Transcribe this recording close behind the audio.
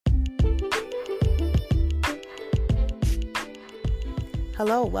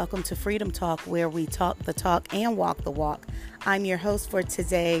Hello, welcome to Freedom Talk, where we talk the talk and walk the walk. I'm your host for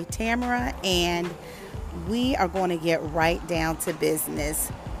today, Tamara, and we are going to get right down to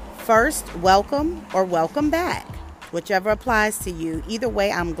business. First, welcome or welcome back, whichever applies to you. Either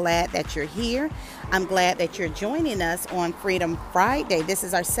way, I'm glad that you're here. I'm glad that you're joining us on Freedom Friday. This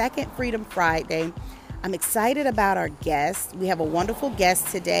is our second Freedom Friday. I'm excited about our guest. We have a wonderful guest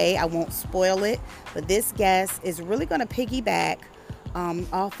today. I won't spoil it, but this guest is really going to piggyback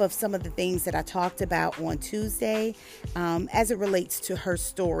off of some of the things that I talked about on Tuesday as it relates to her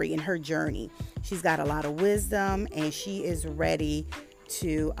story and her journey. She's got a lot of wisdom, and she is ready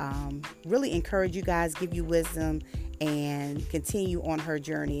to really encourage you guys, give you wisdom, and continue on her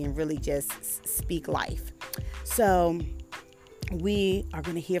journey and really just speak life. So we are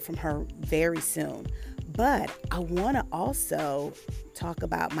going to hear from her very soon. But I want to also talk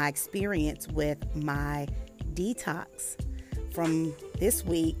about my experience with my detox from this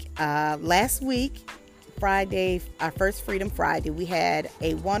week. Last week, Friday, our first Freedom Friday, we had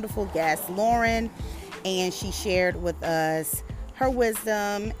a wonderful guest, Lauren, and she shared with us her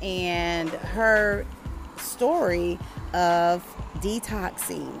wisdom and her story of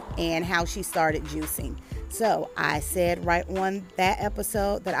detoxing and how she started juicing. So I said right on that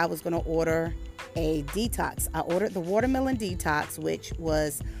episode that I was going to order a detox. I ordered the watermelon detox, which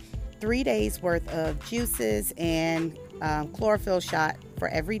was 3 days worth of juices and chlorophyll shot for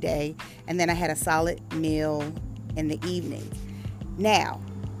every day, and then I had a solid meal in the evening. Now,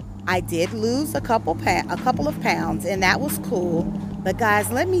 I did lose a couple of pounds, and that was cool. But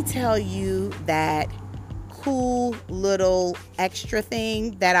guys, let me tell you that cool little extra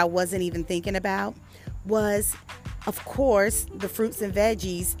thing that I wasn't even thinking about was, of course, the fruits and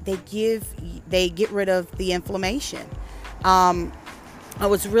veggies. They get rid of the inflammation. I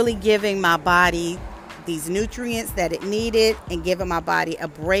was really giving my body these nutrients that it needed and giving my body a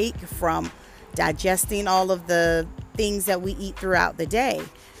break from digesting all of the things that we eat throughout the day.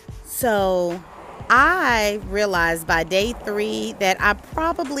 So I realized by day 3 that I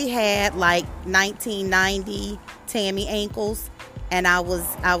probably had like 1990 Tammy ankles, and I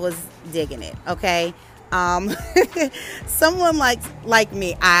was digging it. Okay. Someone like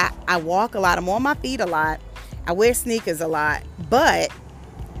me, I walk a lot. I'm on my feet a lot. I wear sneakers a lot, but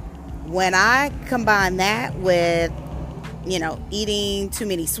when I combine that with, eating too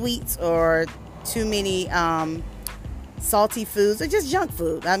many sweets or too many salty foods or just junk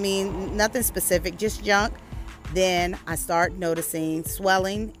food, I mean, nothing specific, just junk, then I start noticing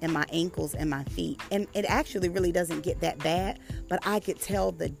swelling in my ankles and my feet. And it actually really doesn't get that bad, but I could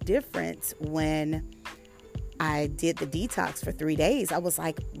tell the difference when I did the detox for 3 days. I was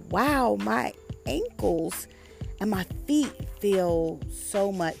like, wow, my ankles and my feet feel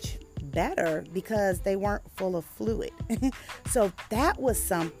so much better because they weren't full of fluid. So that was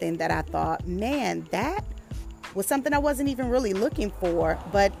something that I thought, man, that was something I wasn't even really looking for.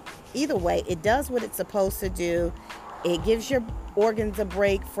 But either way, it does what it's supposed to do. It gives your organs a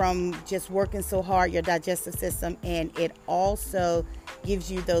break from just working so hard, your digestive system, and it also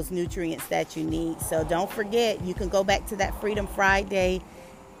gives you those nutrients that you need. So don't forget, you can go back to that Freedom Friday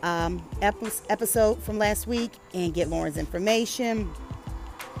episode from last week and get Lauren's information.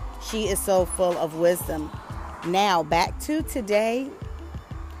 She is so full of wisdom. Now, back to today.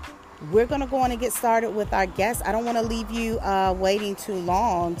 We're going to go on and get started with our guest. I don't want to leave you waiting too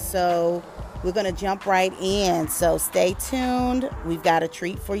long, so we're going to jump right in. So stay tuned. We've got a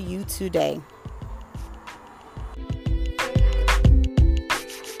treat for you today.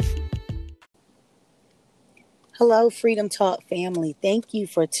 Hello, Freedom Talk family. Thank you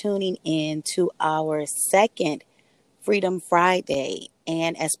for tuning in to our second Freedom Friday.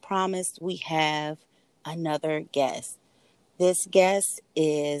 And as promised, we have another guest. This guest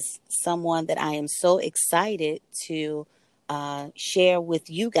is someone that I am so excited to share with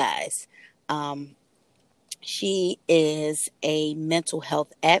you guys. She is a mental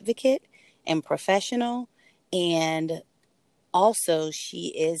health advocate and professional, and also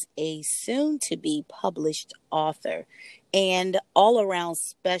she is a soon-to-be published author and all-around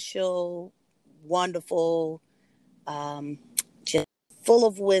special, wonderful, just full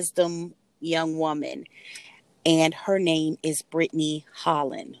of wisdom young woman. And her name is Brittany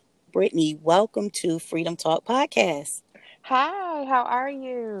Holland. Brittany, welcome to Freedom Talk Podcast. Hi, how are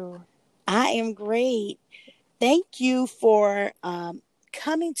you? I am great. Thank you for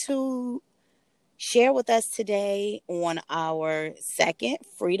coming to share with us today on our second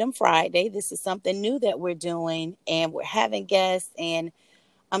Freedom Friday. This is something new that we're doing, and we're having guests, and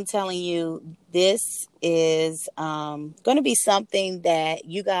I'm telling you, this is going to be something that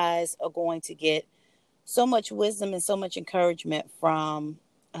you guys are going to get so much wisdom and so much encouragement from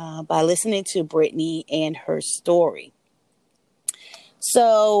by listening to Brittany and her story.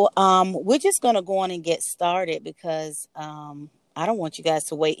 So we're just going to go on and get started because I don't want you guys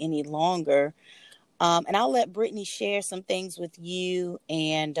to wait any longer. And I'll let Brittany share some things with you.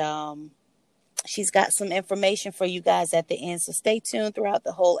 And she's got some information for you guys at the end. So stay tuned throughout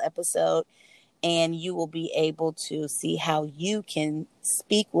the whole episode. And you will be able to see how you can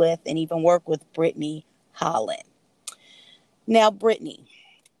speak with and even work with Brittany Holland. Now, Brittany,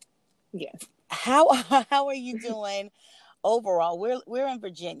 Yes. how how are you doing overall? We're in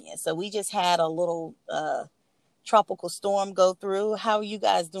Virginia, so we just had a little tropical storm go through. How are you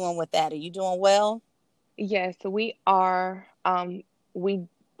guys doing with that? Are you doing well? Yes, we are. We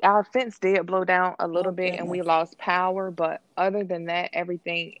our fence did blow down a little Oh bit and goodness. we lost power, but other than that,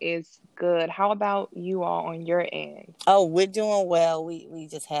 everything is good. How about you all on your end? Oh, we're doing well. We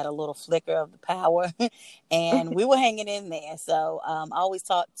just had a little flicker of the power, and we were hanging in there. So I always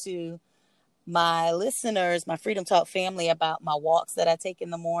talk to my listeners, my Freedom Talk family, about my walks that I take in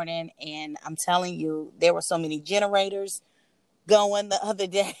the morning, and I'm telling you, there were so many generators going the other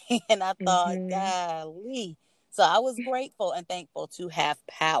day, and I thought, hmm golly. So I was grateful and thankful to have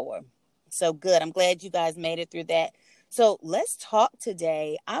power. So good. I'm glad you guys made it through that. So let's talk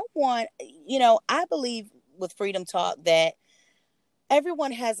today. I believe with Freedom Talk that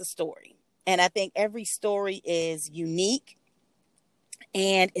everyone has a story. And I think every story is unique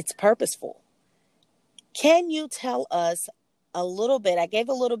and it's purposeful. Can you tell us a little bit? I gave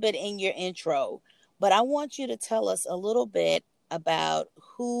a little bit in your intro, but I want you to tell us a little bit about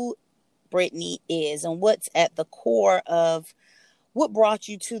who Brittany is and what's at the core of what brought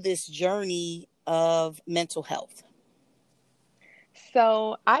you to this journey of mental health.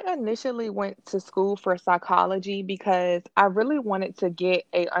 So, I initially went to school for psychology because I really wanted to get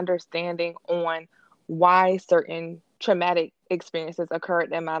a understanding on why certain traumatic experiences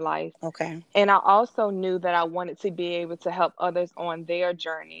occurred in my life. Okay. And I also knew that I wanted to be able to help others on their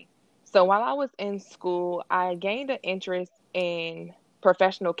journey. So while I was in school, I gained an interest in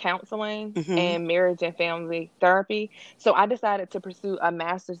professional counseling Mm-hmm. and marriage and family therapy. So I decided to pursue a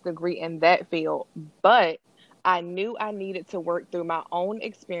master's degree in that field. But I knew I needed to work through my own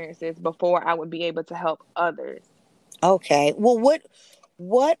experiences before I would be able to help others. Okay. Well,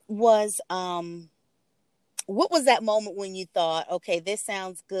 what was what was that moment when you thought, okay, this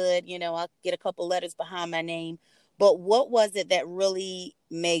sounds good, I'll get a couple letters behind my name, but what was it that really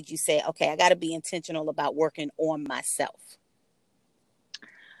made you say, okay, I got to be intentional about working on myself?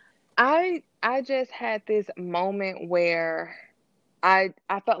 I just had this moment where I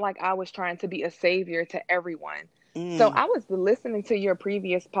felt like I was trying to be a savior to everyone. So Mm. I was listening to your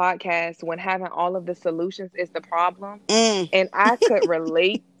previous podcast when having all of the solutions is the problem, Mm. and I could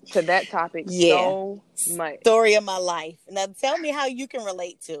relate to that topic Yeah. so much. Story of my life. Now tell me how you can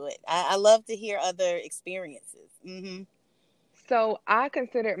relate to it. I love to hear other experiences. Mm-hmm. So I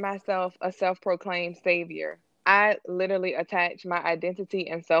considered myself a self-proclaimed savior. I literally attached my identity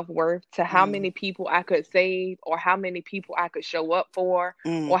and self-worth to how Mm. many people I could save or how many people I could show up for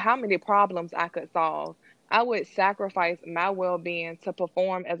or Mm. how many problems I could solve. I would sacrifice my well-being to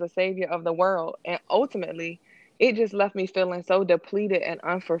perform as a savior of the world, and ultimately, it just left me feeling so depleted and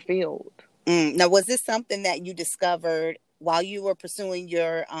unfulfilled. Mm. Now, was this something that you discovered while you were pursuing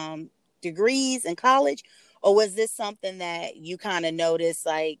your degrees in college, or was this something that you kind of noticed,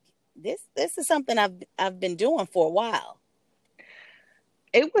 like this is something I've been doing for a while?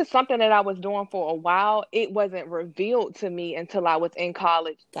 It was something that I was doing for a while. It wasn't revealed to me until I was in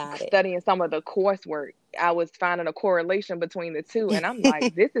college Got studying some of the coursework. I was finding a correlation between the two, and I'm like,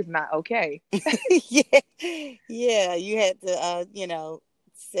 it. this is not okay. Yeah, yeah. You had to,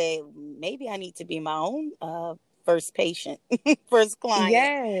 say maybe I need to be my own first patient, first client.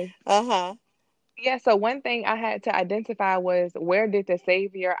 Yes. Uh huh. Yeah, so one thing I had to identify was where did the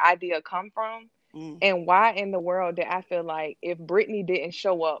savior idea come from? Mm. And why in the world did I feel like if Brittany didn't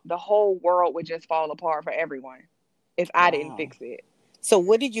show up, the whole world would just fall apart for everyone if I didn't Wow. fix it? So,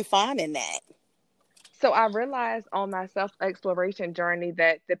 what did you find in that? So I realized on my self exploration journey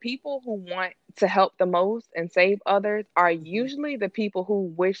that the people who want to help the most and save others are Mhm. usually the people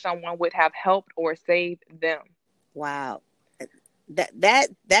who wish someone would have helped or saved them. Wow,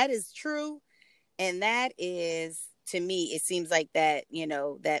 that is true, and that is, to me, it seems like that,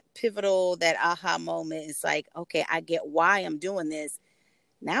 that pivotal, that aha moment is like, okay, I get why I'm doing this.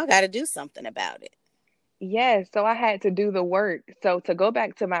 Now I got to do something about it. Yes, so I had to do the work. So to go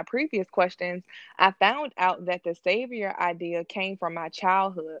back to my previous questions, I found out that the savior idea came from my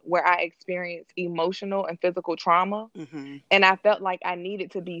childhood where I experienced emotional and physical trauma. Mm-hmm. And I felt like I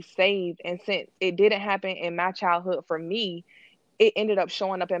needed to be saved. And since it didn't happen in my childhood for me, it ended up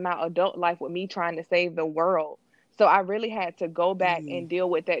showing up in my adult life with me trying to save the world. So I really had to go back Mm. and deal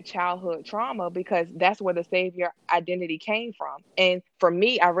with that childhood trauma because that's where the savior identity came from. And for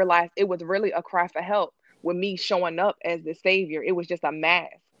me, I realized it was really a cry for help with me showing up as the savior. It was just a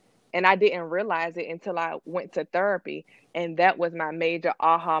mask. And I didn't realize it until I went to therapy. And that was my major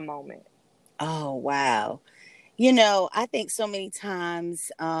aha moment. Oh, wow. I think so many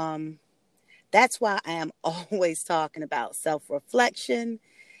times, that's why I am always talking about self-reflection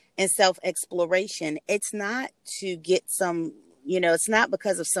and self-exploration. It's not to get some, it's not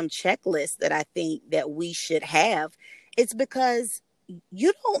because of some checklist that I think that we should have. It's because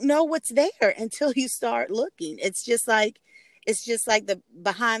you don't know what's there until you start looking. It's just like the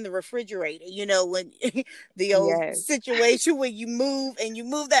behind the refrigerator, when the old Yes. situation where you move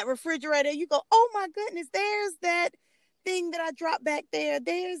that refrigerator, you go, oh my goodness, there's that thing that I dropped back there.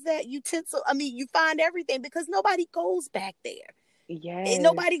 There's that utensil. I mean, you find everything because nobody goes back there. Yes.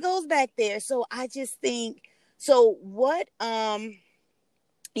 Nobody goes back there. So I just think, so what,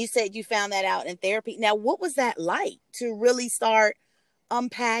 you said you found that out in therapy. Now, what was that like to really start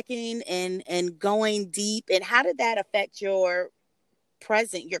unpacking and going deep, and how did that affect your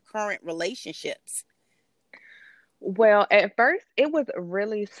current relationships? Well, at first, it was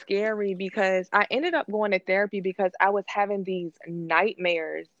really scary because I ended up going to therapy because I was having these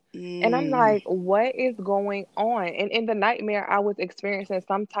nightmares. And I'm Mm. like, what is going on? And in the nightmare, I was experiencing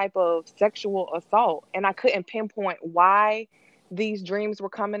some type of sexual assault, and I couldn't pinpoint why these dreams were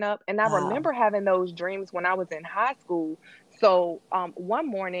coming up. And I Wow. remember having those dreams when I was in high school. So one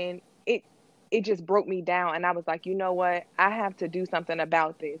morning, it just broke me down, and I was like, you know what? I have to do something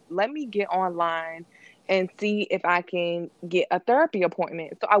about this. Let me get online and see if I can get a therapy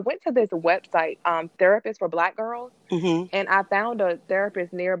appointment. So I went to this website, Therapist for Black Girls, Mm-hmm. and I found a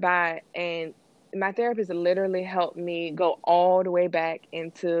therapist nearby. And my therapist literally helped me go all the way back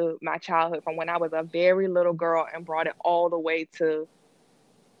into my childhood from when I was a very little girl and brought it all the way to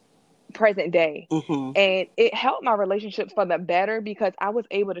present day. Mm-hmm. And it helped my relationships for the better because I was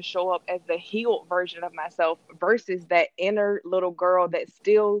able to show up as the healed version of myself versus that inner little girl that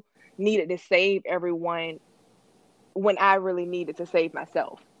still needed to save everyone when I really needed to save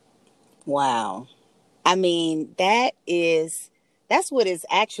myself. Wow. I mean, that's what it's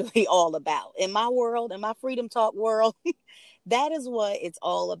actually all about. In my world, in my freedom talk world, that is what it's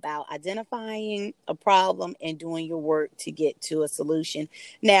all about. Identifying a problem and doing your work to get to a solution.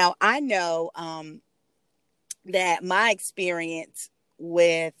 Now, I know that my experience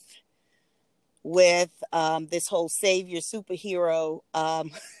with this whole savior superhero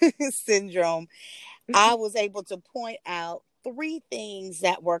syndrome, I was able to point out three things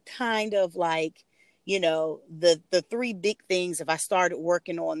that were kind of like, the three big things. If I started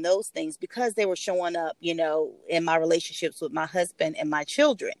working on those things, because they were showing up, in my relationships with my husband and my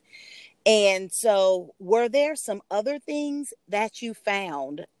children. And so, were there some other things that you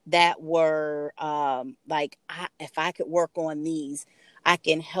found that were like, if I could work on these, I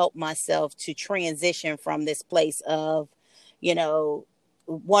can help myself to transition from this place of, you know,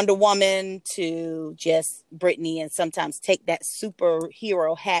 Wonder Woman to just Brittany, and sometimes take that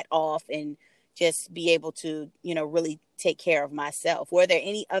superhero hat off and just be able to, really take care of myself? Were there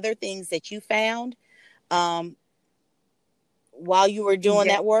any other things that you found um, while you were doing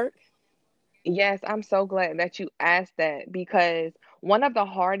Yes. that work? Yes, I'm so glad that you asked that because one of the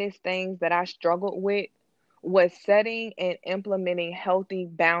hardest things that I struggled with was setting and implementing healthy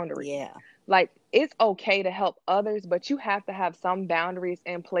boundaries. Yeah. Like, it's okay to help others, but you have to have some boundaries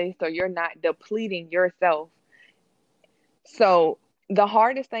in place so you're not depleting yourself. So the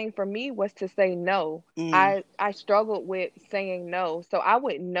hardest thing for me was to say no. Mm. I struggled with saying no. So I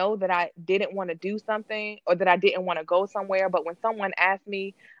would know that I didn't want to do something or that I didn't want to go somewhere, but when someone asked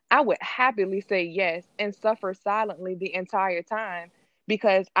me, I would happily say yes and suffer silently the entire time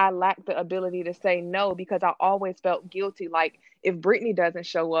because I lacked the ability to say no because I always felt guilty like if Brittany doesn't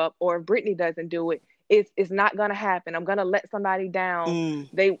show up or if Brittany doesn't do it, it's not going to happen. I'm going to let somebody down.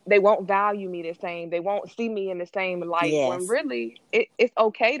 Mm. They won't value me the same. They won't see me in the same light when Yes. really it's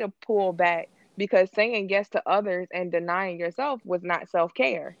okay to pull back because saying yes to others and denying yourself was not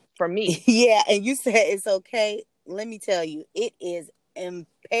self-care for me. Yeah, and you said it's okay. Let me tell you, it is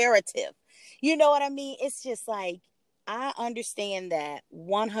imperative. You know what I mean? It's just like, I understand that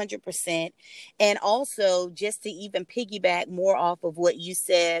 100%. And also, just to even piggyback more off of what you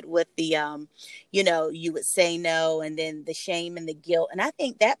said with the, you would say no, and then the shame and the guilt. And I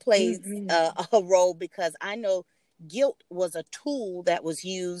think that plays Hmm. a role, because I know guilt was a tool that was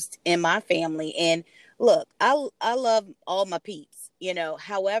used in my family. And look, I love all my peeps,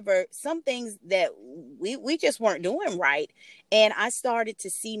 however, some things that we just weren't doing right. And I started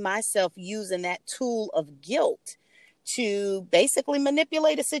to see myself using that tool of guilt to basically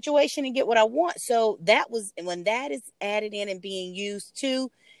manipulate a situation and get what I want. So that was when that is added in and being used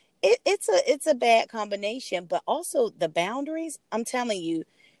too, it's a bad combination. But also the boundaries, I'm telling you,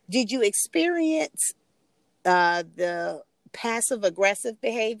 did you experience the passive aggressive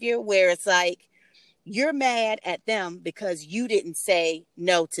behavior where it's like you're mad at them because you didn't say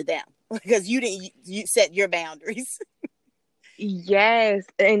no to them because you set your boundaries? Yes.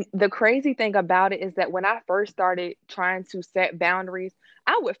 And the crazy thing about it is that when I first started trying to set boundaries,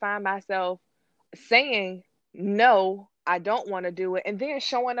 I would find myself saying, no, I don't want to do it, and then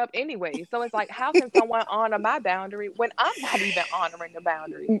showing up anyway. So it's like, how can someone honor my boundary when I'm not even honoring the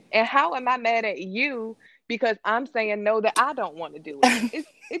boundary? And how am I mad at you because I'm saying no that I don't want to do it?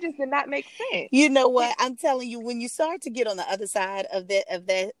 It just did not make sense. You know what? I'm telling you, when you start to get on the other side of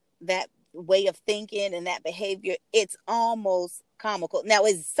that way of thinking and that behavior, it's almost comical. Now,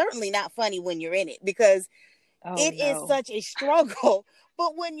 it's certainly not funny when you're in it, because Oh it is no. such a struggle.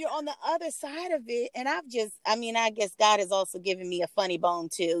 But when you're on the other side of it, and I mean, I guess God has also given me a funny bone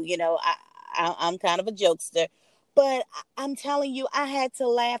too. I'm kind of a jokester, but I'm telling you, I had to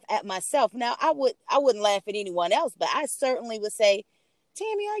laugh at myself. Now, I wouldn't laugh at anyone else, but I certainly would say,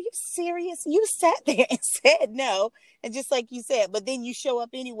 Tammy, are you serious? You sat there and said no. And just like you said, but then you show up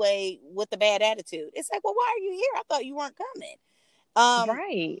anyway with a bad attitude. It's like, well, why are you here? I thought you weren't coming. Um,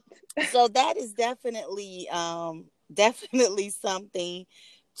 Right. so that is definitely definitely something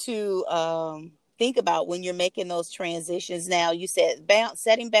to think about when you're making those transitions. Now, you said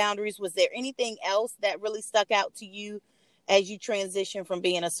setting boundaries. Was there anything else that really stuck out to you as you transition from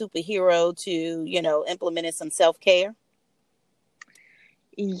being a superhero to, implementing some self-care?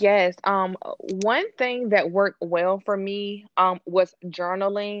 Yes. One thing that worked well for me was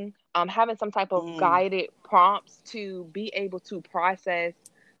journaling, having some type of Mm, guided prompts to be able to process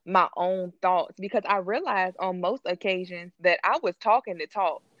my own thoughts, because I realized on most occasions that I was talking the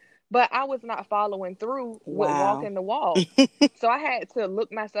talk, but I was not following through with wow. walking the walk. So I had to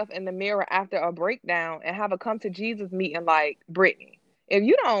look myself in the mirror after a breakdown and have a come to Jesus meeting like, Brittany, if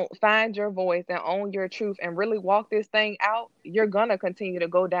you don't find your voice and own your truth and really walk this thing out, you're gonna continue to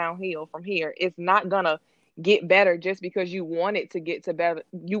go downhill from here. It's not gonna get better just because you want it to get to better.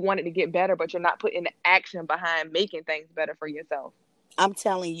 You want it to get better, but you're not putting the action behind making things better for yourself. I'm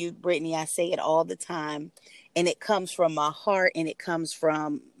telling you, Brittany, I say it all the time, and it comes from my heart and it comes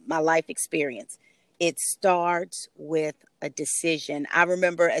from my life experience. It starts with a decision. I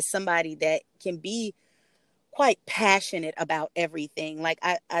remember, as somebody that can be quite passionate about everything. Like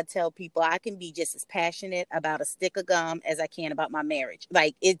I tell people, I can be just as passionate about a stick of gum as I can about my marriage.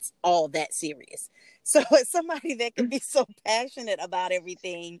 Like, it's all that serious. So as somebody that can be so passionate about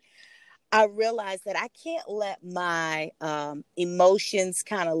everything, I realized that I can't let my emotions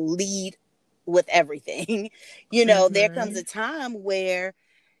kind of lead with everything. There comes Mm-hmm. a time where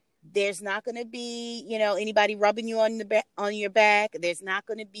there's not going to be, anybody rubbing you on your back. There's not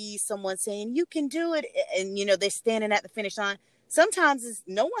going to be someone saying you can do it, and they're standing at the finish line. Sometimes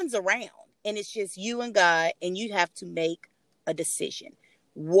no one's around, and it's just you and God, and you have to make a decision.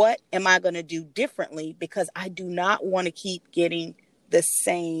 What am I going to do differently, because I do not want to keep getting the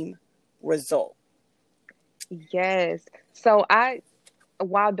same result? Yes. So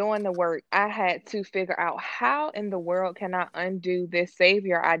while doing the work, I had to figure out how in the world can I undo this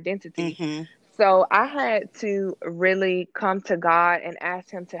savior identity. Mm-hmm. So I had to really come to God and ask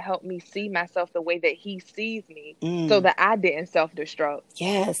Him to help me see myself the way that He sees me so Mm. that I didn't self destruct.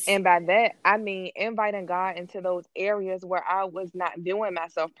 Yes. And by that, I mean inviting God into those areas where I was not viewing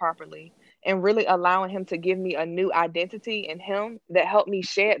myself properly and really allowing Him to give me a new identity in Him that helped me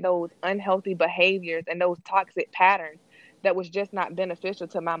shed those unhealthy behaviors and those toxic patterns that was just not beneficial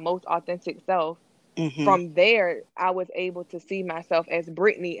to my most authentic self. Mm-hmm. From there, I was able to see myself as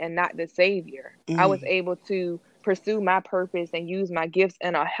Brittany and not the savior. I was Mm. able to pursue my purpose and use my gifts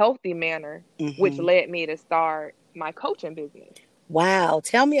in a healthy manner, which Mm-hmm. led me to start my coaching business. Wow.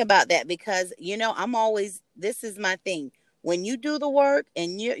 Tell me about that, because, this is my thing. When you do the work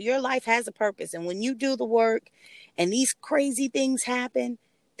and your life has a purpose, and when you do the work and these crazy things happen,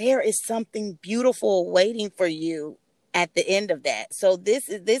 there is something beautiful waiting for you at the end of that. So this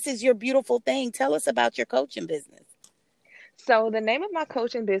is your beautiful thing. Tell us about your coaching business. So the name of my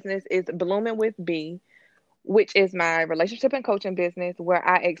coaching business is Blooming with B, which is my relationship and coaching business where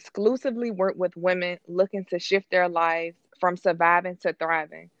I exclusively work with women looking to shift their lives from surviving to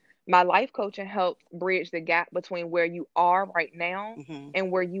thriving. My life coaching helps bridge the gap between where you are right now Hmm.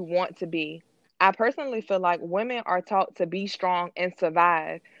 and where you want to be. I personally feel like women are taught to be strong and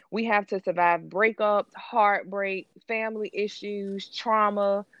survive. We have to survive breakups, heartbreak, family issues,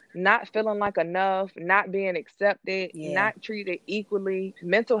 trauma, not feeling like enough, not being accepted, Yeah. not treated equally,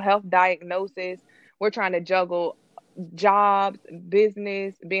 mental health diagnosis. We're trying to juggle jobs,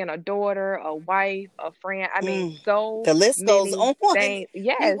 business, being a daughter, a wife, a friend. I mean, Mm. so The list goes many on. things. You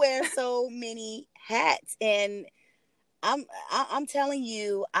Yes. wear so many hats, and I'm telling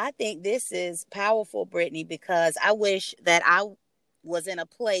you, I think this is powerful, Brittany, because I wish that I was in a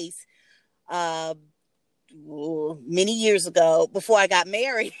place uh many years ago before I got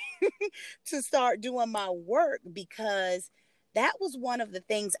married to start doing my work, because that was one of the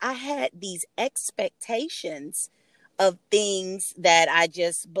things. I had these expectations of things that I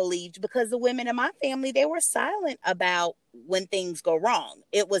just believed, because the women in my family, they were silent about when things go wrong.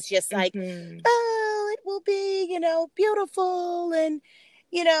 It was just like, Hmm. oh, it will be, beautiful, and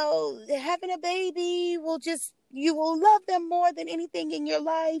having a baby will just, you will love them more than anything in your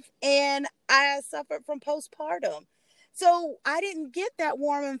life. And I suffered from postpartum. So I didn't get that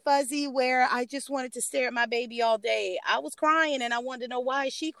warm and fuzzy where I just wanted to stare at my baby all day. I was crying and I wanted to know, why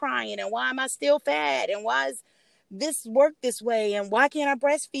is she crying, and why am I still fat, and why is this work this way, and why can't I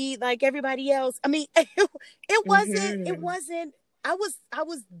breastfeed like everybody else? I mean, Hmm. I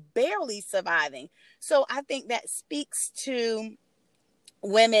was barely surviving. So I think that speaks to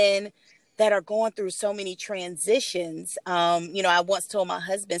women that are going through so many transitions. I once told my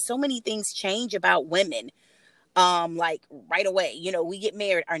husband, so many things change about women, like right away. We get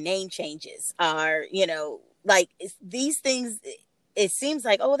married, our name changes, our, like these things. It seems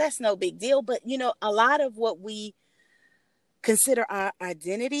like, oh, that's no big deal, but a lot of what we consider our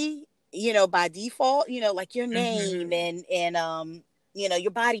identity, by default, like your name, Hmm. and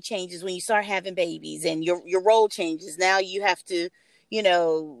your body changes when you start having babies, and your role changes. Now you have to, you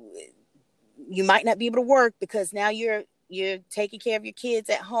know you might not be able to work because now you're taking care of your kids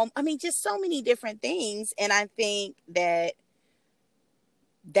at home. I mean, just so many different things. And I think that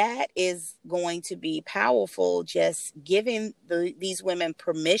is going to be powerful, just giving these women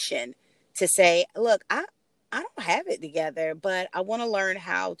permission to say, look, I don't have it together, but I want to learn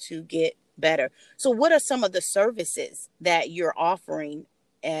how to get better. So what are some of the services that you're offering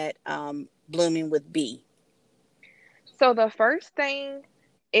at Blooming with B? So the first thing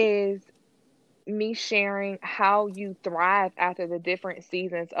is me sharing how you thrive after the different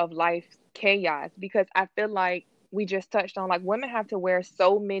seasons of life's chaos, because I feel like we just touched on, like, women have to wear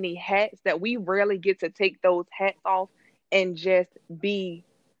so many hats that we rarely get to take those hats off and just be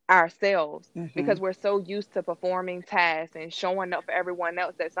ourselves, Mm-hmm. because we're so used to performing tasks and showing up for everyone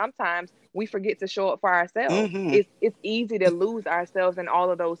else that sometimes we forget to show up for ourselves. Mm-hmm. It's easy to lose ourselves in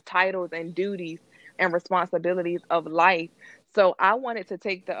all of those titles and duties and responsibilities of life. So I wanted to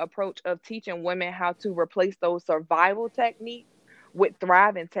take the approach of teaching women how to replace those survival techniques with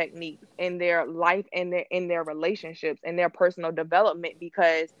thriving techniques in their life and their relationships and their personal development,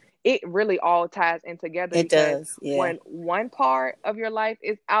 because it really all ties in together. It Because does. Yeah. when one part of your life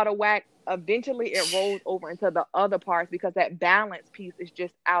is out of whack, eventually it rolls over into the other parts, because that balance piece is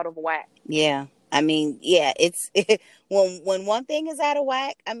just out of whack. Yeah. I mean, yeah, it's when one thing is out of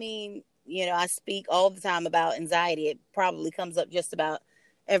whack, I mean, I speak all the time about anxiety. It probably comes up just about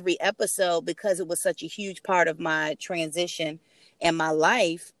every episode because it was such a huge part of my transition and my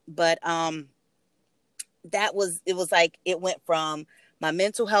life. But it was like it went from my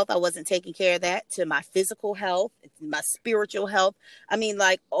mental health, I wasn't taking care of that, to my physical health, my spiritual health. I mean,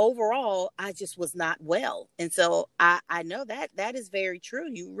 like overall, I just was not well. And so I know that is very true.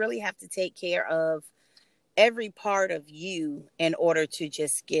 You really have to take care of every part of you in order to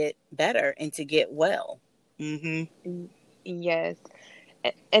just get better and to get well. Mm-hmm. Mm, yes.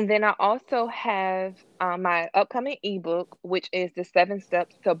 And then I also have my upcoming ebook, which is the 7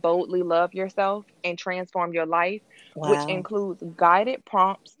 steps to boldly love yourself and transform your life, which Wow. includes guided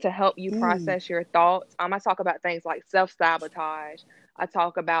prompts to help you Mm. process your thoughts. I talk about things like self-sabotage. I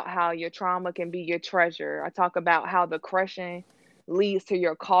talk about how your trauma can be your treasure. I talk about how the crushing leads to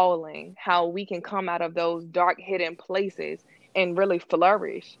your calling, how we can come out of those dark hidden places and really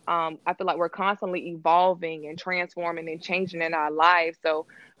flourish. I feel like we're constantly evolving and transforming and changing in our lives. So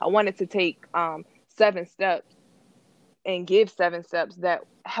I wanted to take 7 steps and give 7 steps that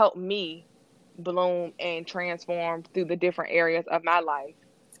help me bloom and transform through the different areas of my life.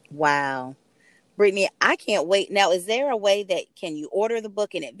 Wow. Brittany, I can't wait. Now, is there a way that can you order the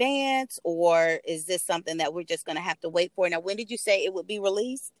book in advance, or is this something that we're just going to have to wait for? Now, when did you say it would be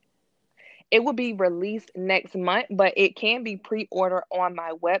released? It will be released next month, but it can be pre-ordered on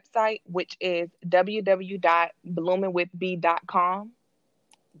my website, which is www.bloomingwithb.com.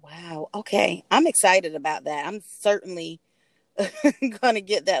 Wow. Okay. I'm excited about that. I'm certainly going to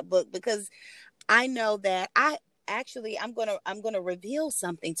get that book because I know that I'm going to reveal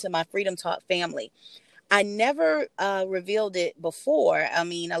something to my Freedom Talk family. I never revealed it before. I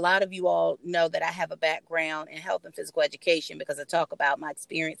mean, a lot of you all know that I have a background in health and physical education because I talk about my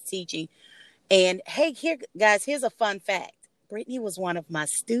experience teaching. And hey, here, guys, here's a fun fact. Brittany was one of my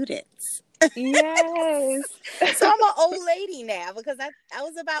students. Yes. So I'm an old lady now because I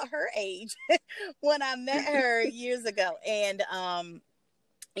was about her age when I met her years ago. And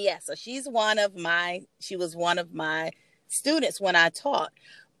yeah, so she was one of my students when I taught.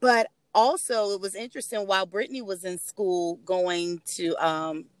 But also it was interesting while Brittany was in school going to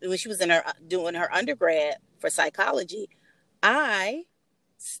when she was in her doing her undergrad for psychology, I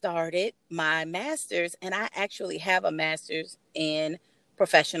started my master's, and I actually have a master's in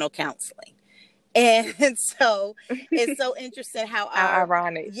professional counseling. And so it's so interesting how How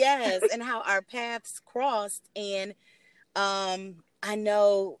ironic. yes, and how our paths crossed. And I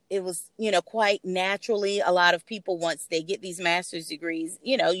know it was, quite naturally, a lot of people, once they get these master's degrees,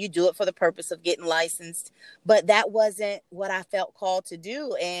 you do it for the purpose of getting licensed, but that wasn't what I felt called to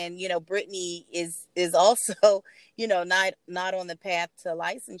do. And, Brittany is also, not on the path to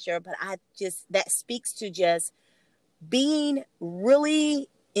licensure, but that speaks to just being really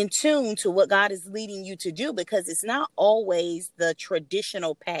in tune to what God is leading you to do, because it's not always the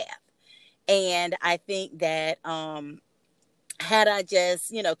traditional path. And I think that, had I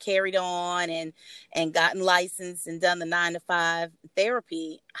just, carried on and gotten licensed and done the 9 to 5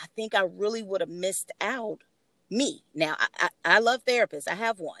 therapy, I think I really would have missed out me. Now, I love therapists. I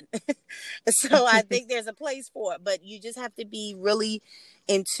have one. So I think there's a place for it, but you just have to be really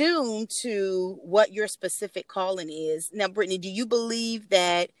in tune to what your specific calling is. Now, Brittany, do you believe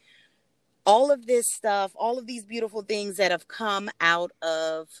that all of this stuff, all of these beautiful things that have come out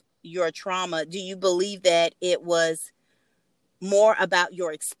of your trauma, do you believe that it was more about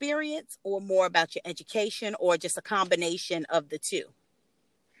your experience or more about your education, or just a combination of the two?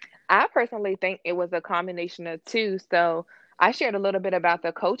 I personally think it was a combination of two. So I shared a little bit about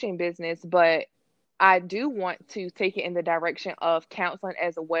the coaching business, but I do want to take it in the direction of counseling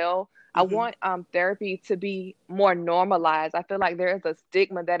as well. I Mm-hmm. want therapy to be more normalized. I feel like there is a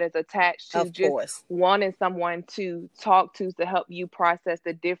stigma that is attached to Of just course. wanting someone to talk to help you process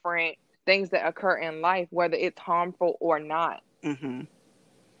the different things that occur in life, whether it's harmful or not. Mm-hmm.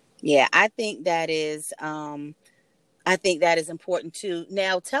 Yeah, I think that is important too.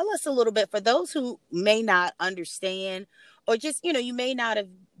 Now, tell us a little bit for those who may not understand, or just, you may not have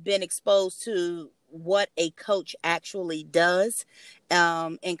been exposed to what a coach actually does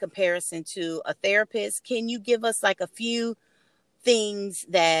in comparison to a therapist. Can you give us like a few things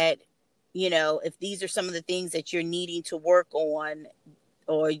that, if these are some of the things that you're needing to work on,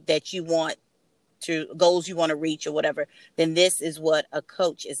 or that you want to, goals you want to reach or whatever, then this is what a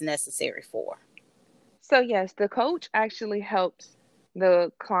coach is necessary for. So, yes, the coach actually helps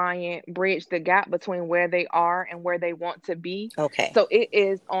the client bridge the gap between where they are and where they want to be. Okay. So, it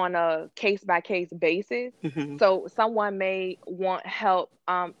is on a case by case basis. Mm-hmm. So, someone may want help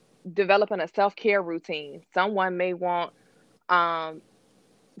developing a self care routine, someone may want um,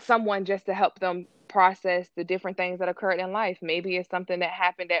 someone just to help them process the different things that occurred in life. Maybe it's something that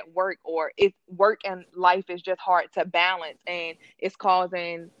happened at work, or it's work and life is just hard to balance and it's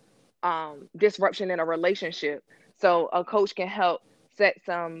causing disruption in a relationship. So a coach can help set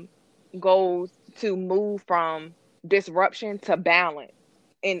some goals to move from disruption to balance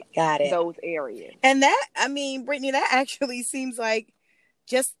in Got it. those areas. And that, I mean, Brittany, that actually seems like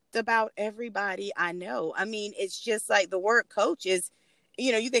just about everybody I know. I mean, it's just like the word coach is,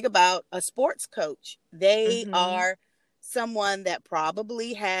 you think about a sports coach. They Hmm. are someone that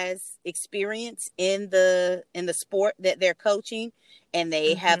probably has experience in the sport that they're coaching, and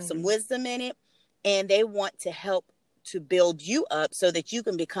they have some Hmm. wisdom in it, and they want to help to build you up so that you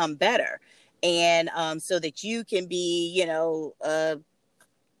can become better, and so that you can be,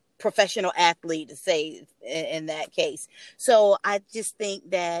 professional athlete, to say in that case. So I just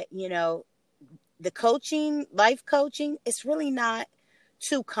think that, the coaching, life coaching, it's really not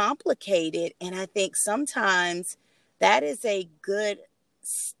too complicated. And I think sometimes that is a good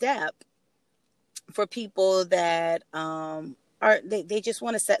step for people that they just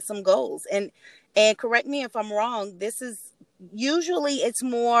want to set some goals. And correct me if I'm wrong, this is usually, it's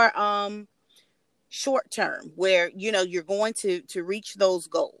more short term, where you're going to reach those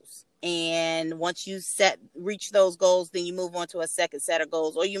goals, and once you reach those goals, then you move on to a second set of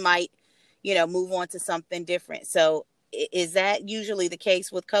goals, or you might move on to something different. So is that usually the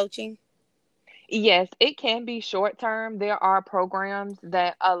case with coaching? Yes, it can be short term. There are programs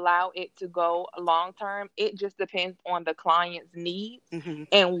that allow it to go long term. It just depends on the client's needs Mm-hmm.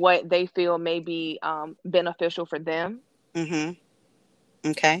 and what they feel may be beneficial for them. Mm-hmm.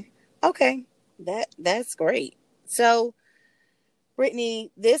 Okay, that's great. So,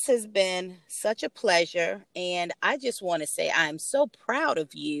 Brittany, this has been such a pleasure, and I just want to say I'm so proud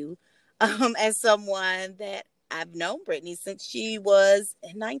of you, as someone that I've known Brittany since she was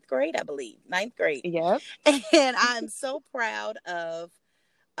in ninth grade, I believe, ninth grade, Yep. and I'm so proud of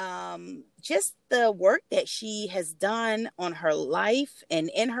just the work that she has done on her life and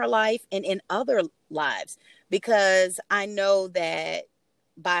in her life and in other lives, because I know that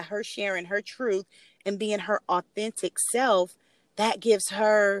by her sharing her truth and being her authentic self, that gives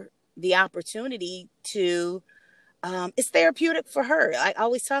her the opportunity to, it's therapeutic for her. I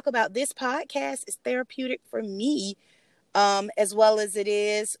always talk about this podcast is therapeutic for me, as well as it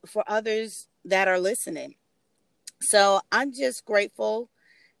is for others that are listening. So I'm just grateful,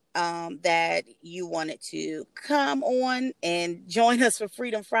 that you wanted to come on and join us for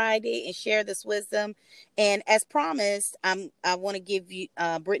Freedom Friday and share this wisdom. And as promised, I want to give you,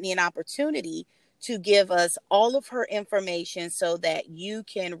 Brittany, an opportunity to give us all of her information so that you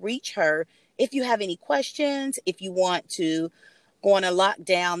can reach her if you have any questions, if you want to go on a lock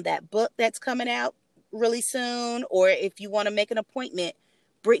down that book that's coming out really soon, or if you want to make an appointment.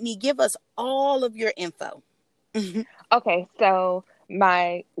 Brittany, give us all of your info. Okay, so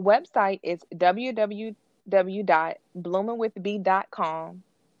my website is www.bloomingwithb.com.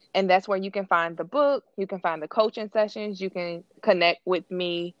 And that's where you can find the book, you can find the coaching sessions, you can connect with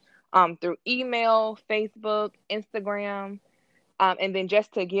me through email, Facebook, Instagram. And then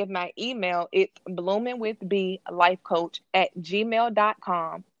just to give my email, it's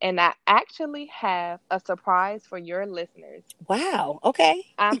bloomingwithblifecoach@gmail.com. And I actually have a surprise for your listeners. Wow. Okay.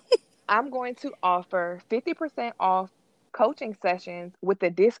 I'm I'm going to offer 50% off coaching sessions with the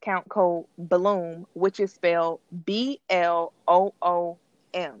discount code BLOOM, which is spelled BLOOM.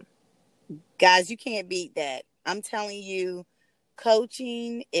 Guys, you can't beat that. I'm telling you,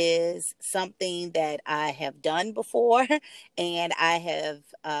 coaching is something that I have done before and I have,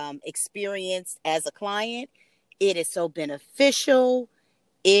 experienced as a client. It is so beneficial.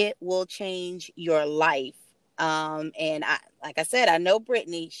 It will change your life. And like I said, I know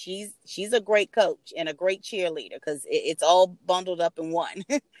Brittany. She's a great coach and a great cheerleader, because it's all bundled up in one.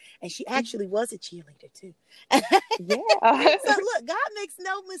 And she actually was a cheerleader too. Yeah. So look, God makes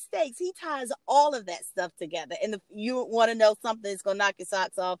no mistakes. He ties all of that stuff together. And if you want to know something that's gonna knock your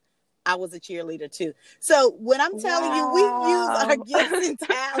socks off, I was a cheerleader too. So when I'm telling you, we use our Wow. gifts and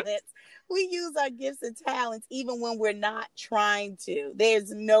talents. We use our gifts and talents even when we're not trying to. There's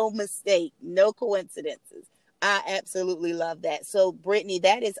no mistake, no coincidences. I absolutely love that. So, Brittany,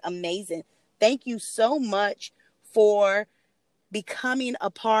 that is amazing. Thank you so much for becoming a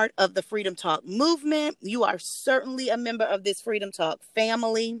part of the Freedom Talk movement. You are certainly a member of this Freedom Talk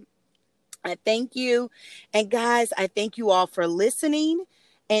family. I thank you. And guys, I thank you all for listening.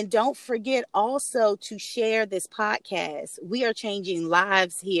 And don't forget also to share this podcast. We are changing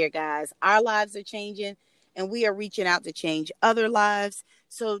lives here, guys. Our lives are changing, and we are reaching out to change other lives.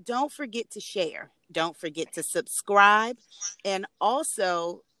 So don't forget to share. Don't forget to subscribe. And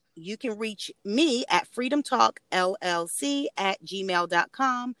also, you can reach me at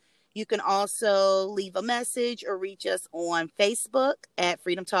freedomtalkllc@gmail.com. You can also leave a message or reach us on Facebook at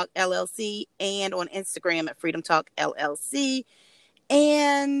Freedom Talk LLC and on Instagram at Freedom Talk LLC.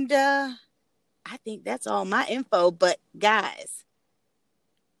 And I think that's all my info. But guys,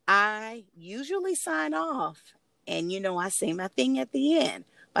 I usually sign off, and I say my thing at the end,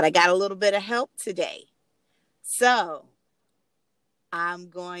 but I got a little bit of help today. So I'm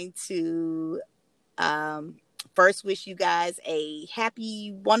going to first wish you guys a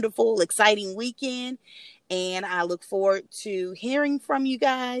happy, wonderful, exciting weekend. And I look forward to hearing from you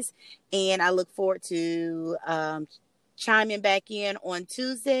guys. And I look forward to chiming back in on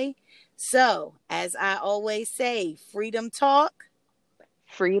Tuesday. So, as I always say, freedom talk.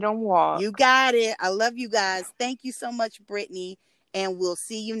 Freedom You walk. got it. I love you guys. Thank you so much, Brittany. And we'll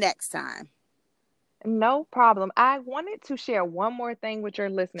see you next time. No problem. I wanted to share one more thing with your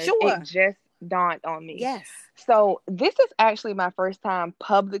listeners. It Sure. just dawned on me. Yes. So, this is actually my first time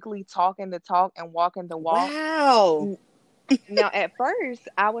publicly talking the talk and walking the walk. Wow. Now, at first,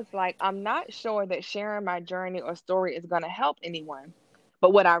 I was like, I'm not sure that sharing my journey or story is going to help anyone.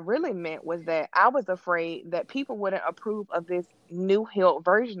 But what I really meant was that I was afraid that people wouldn't approve of this new healed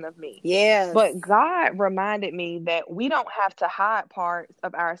version of me. Yes. But God reminded me that we don't have to hide parts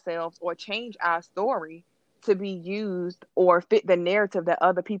of ourselves or change our story to be used or fit the narrative that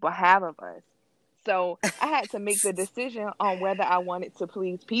other people have of us. So I had to make the decision on whether I wanted to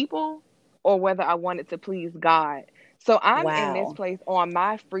please people or whether I wanted to please God. So I'm in this Wow. place on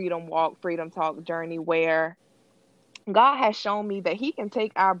my freedom walk, freedom talk journey where God has shown me that He can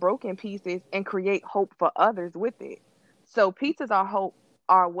take our broken pieces and create hope for others with it. So, pieces of hope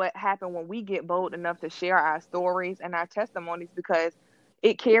are what happen when we get bold enough to share our stories and our testimonies because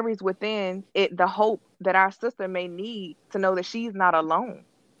it carries within it the hope that our sister may need to know that she's not alone.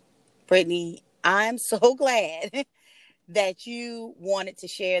 Brittany, I'm so glad that you wanted to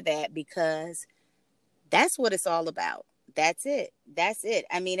share that because that's what it's all about. That's it. That's it.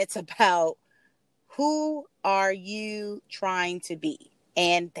 I mean, it's about who are you trying to be?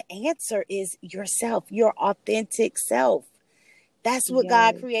 And the answer is yourself, your authentic self. That's what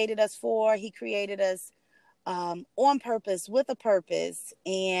God Yes. created us for. He created us on purpose, with a purpose.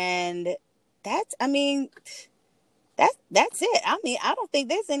 And that's, I mean, that's it. I mean, I don't think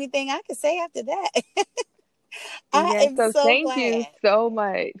there's anything I can say after that. I Yes, am so so thank you glad. so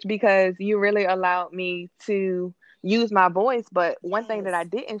much because you really allowed me to use my voice. But one thing that I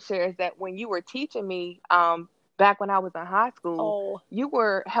Yes. didn't share is that when you were teaching me, back when I was in high school, Oh, you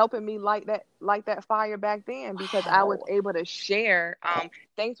were helping me light that fire back then because I was wow. able to share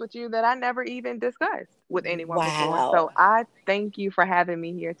things with you that I never even discussed with anyone before. Wow. So I thank you for having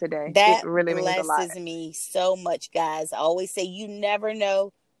me here today. It That really means a lot. blesses me so much, guys. I always say you never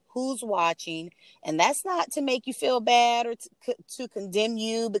know who's watching, and that's not to make you feel bad or to condemn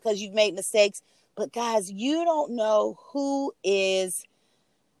you because you've made mistakes. But guys, you don't know who is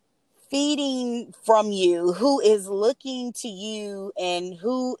feeding from you, who is looking to you, and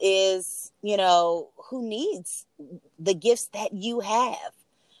who is, who needs the gifts that you have.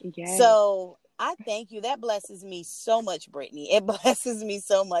 Yes, So I thank you. That blesses me so much, Brittany. It blesses me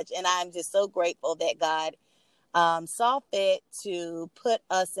so much. And I'm just so grateful that God saw fit to put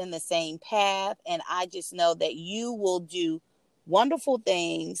us in the same path. And I just know that you will do wonderful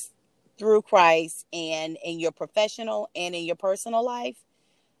things through Christ and in your professional and in your personal life.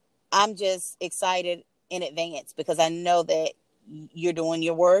 I'm just excited in advance because I know that you're doing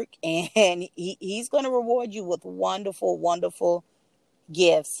your work and he's going to reward you with wonderful, wonderful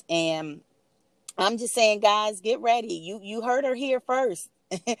gifts. And I'm just saying, guys, get ready. You heard her here first.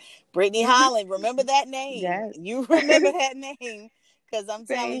 Brittany Holland, remember that name. yes. You remember that name because I'm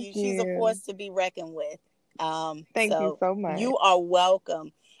telling Thank you, she's a force you. to be reckoned with. Thank you So so much. you are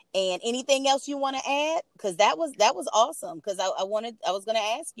welcome. And anything else you want to add? Because that was awesome. Because I was going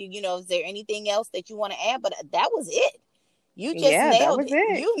to ask you, is there anything else that you want to add? But that was it. You just Yeah, that nailed was it.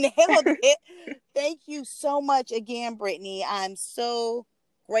 it. You nailed it. Thank you so much again, Brittany. I'm so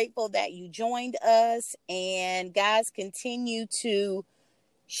grateful that you joined us. And guys, continue to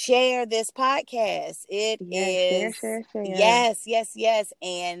share this podcast. It Yes, share, is, share, share. yes, yes, yes.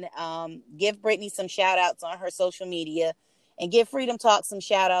 And give Brittany some shout outs on her social media and give Freedom Talk some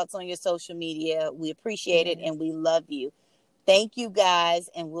shout outs on your social media. We appreciate it Yes. and we love you. Thank you guys,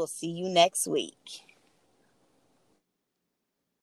 and we'll see you next week.